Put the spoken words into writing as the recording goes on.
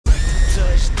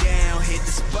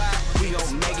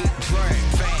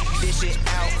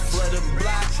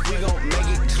gon' make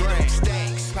it drain.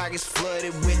 Pockets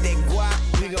flooded with that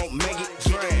guap, we gon' make it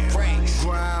drain. Grind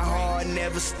hard,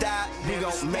 never stop, we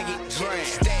gon' make it drain.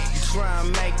 We try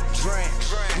and make it drain.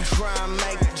 We try and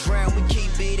make it drain. We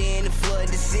keep it in and flood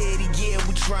the city, yeah,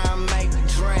 we try and make it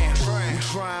drain. We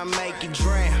try and make it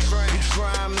drain. We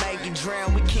try and make it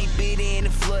drain. We keep it in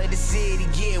and flood the city,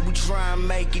 yeah, we try and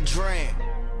make it drain.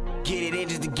 Get it in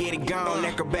just to get it gone.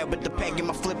 Acrobat with the pack, get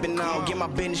my flipping on. Get my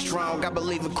business strong. I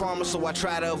believe in karma, so I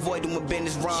try to avoid doing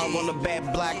business wrong. On the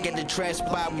back block at the trash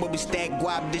spot where we stack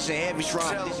guap, dishing heavy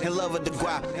strong. In love with the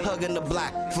guap, hugging the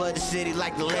block. Flood the city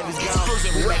like the levee's gone.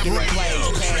 We making the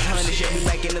plays, cash hundreds, yeah, we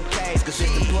making the K's. Cause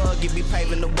it's the plug, it be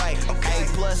paving the way. A+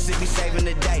 it be saving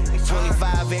the day.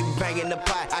 25, it be banging the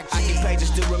pot. I keep pages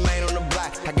still remain on the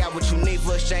block. I got what you need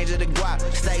for exchange of the guap.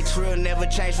 Stay true, never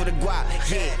change for the guap.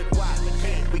 Yeah.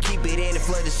 We keep it in and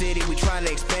flood the city, we tryna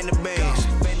expand the bands.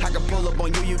 I can pull up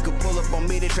on you, you can pull up on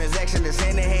me, the transaction is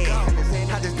hand in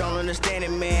hand. I just don't understand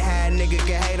it, man, how a nigga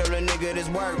can hate on a nigga that's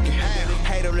working.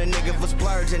 Hate on a nigga for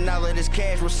splurging, all of this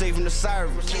cash receiving the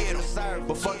service.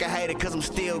 But fuck I hate it cause I'm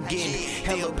still getting it.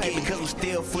 Hello paper cause I'm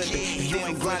still flipping. If you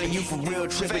ain't grinding, you for real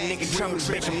tripping. Nigga trumping,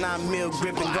 bitch, I'm 9 mil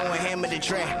gripping, going hammer the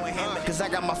track. Cause I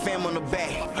got my fam on the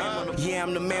back. Yeah,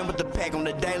 I'm the man with the pack on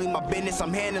the daily, my business,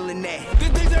 I'm handling that. This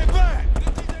DJ back.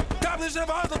 Top this shit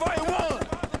for House of Volume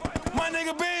 1. My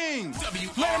nigga Beanz.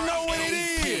 Let him know what it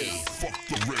is. Fuck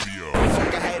the radio.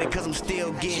 Fuck I hate it cause I'm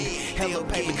still getting it. Hello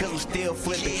paper cause I'm still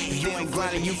flipping. If you ain't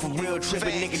grinding, you for real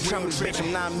tripping. Nigga trumping, bitch,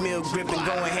 I'm 9 mil gripping,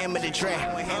 going hammer the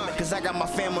track. Cause I got my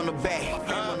fam on the back.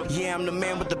 Yeah, I'm the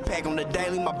man with the pack on the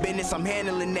daily, my business, I'm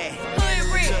handling that.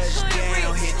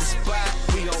 Touchdown, hit the spot,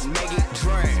 we gon' make it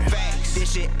drain.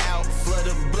 This shit out, flood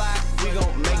the block, we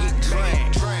gon' make it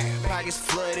drain. Pockets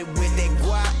flooded with that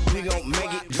guap, we gon'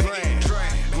 make it drain.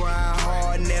 Grind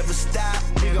hard, never stop,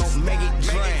 we gon' make it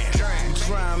drain. We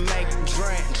try and make it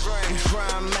drain. We try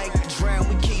and make it drain.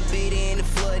 We keep it in and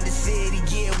flood the city,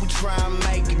 yeah, we try and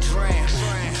make it drain.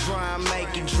 We try and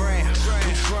make it drain. We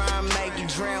try and make it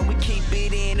drain. We keep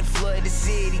it in and flood the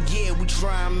city, yeah, we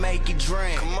try and make it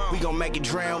drain. We gon' make it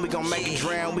drown, we gon' make it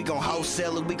drown. We gon'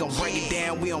 wholesale it, we gon' break it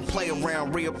down. We don't play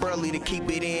around, real early to keep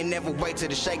it in. Never wait till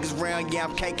the shakers round, yeah,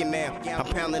 I'm caking now. I'm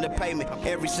pounding the pavement,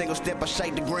 every single step I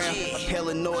shake the ground.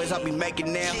 Hella noise I be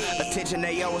making now. Attention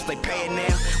they owe us, they paying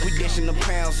now. We dishing the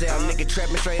pounds out, nigga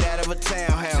trapping straight out of a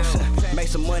townhouse. Make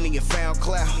some money and found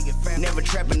clout. Never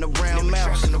trapping around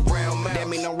mouse. That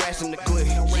mean I'm rassing the clip.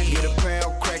 Get a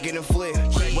pound, crack it and flip.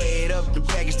 Weigh it up, then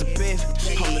package the Piff.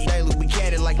 On the daily we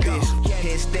cat it like this.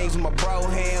 Head stings with my bro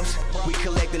hams. We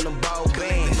collecting them ball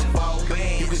bands.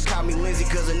 You can call me Lindsay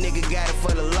cause a nigga got it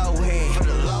for the low hand.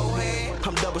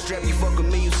 I'm double strapped, you fuck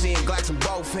with me, you seeing Glocks in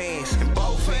both hands.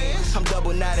 I'm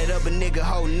double knotted up, a nigga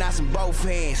holding knots in both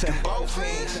hands.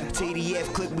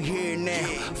 TDF click, we here now.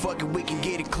 Fuck it, we can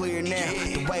get it clear now.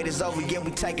 The wait is over, yeah, we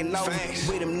taking over.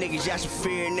 With them niggas, y'all should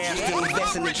fear now. Still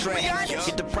invest in the trap.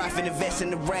 Get the profit, invest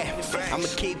in the rap. I'ma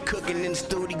keep cooking in the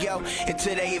studio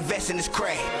until they invest in this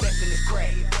crack.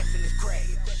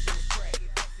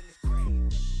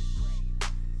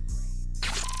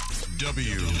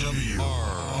 WRAP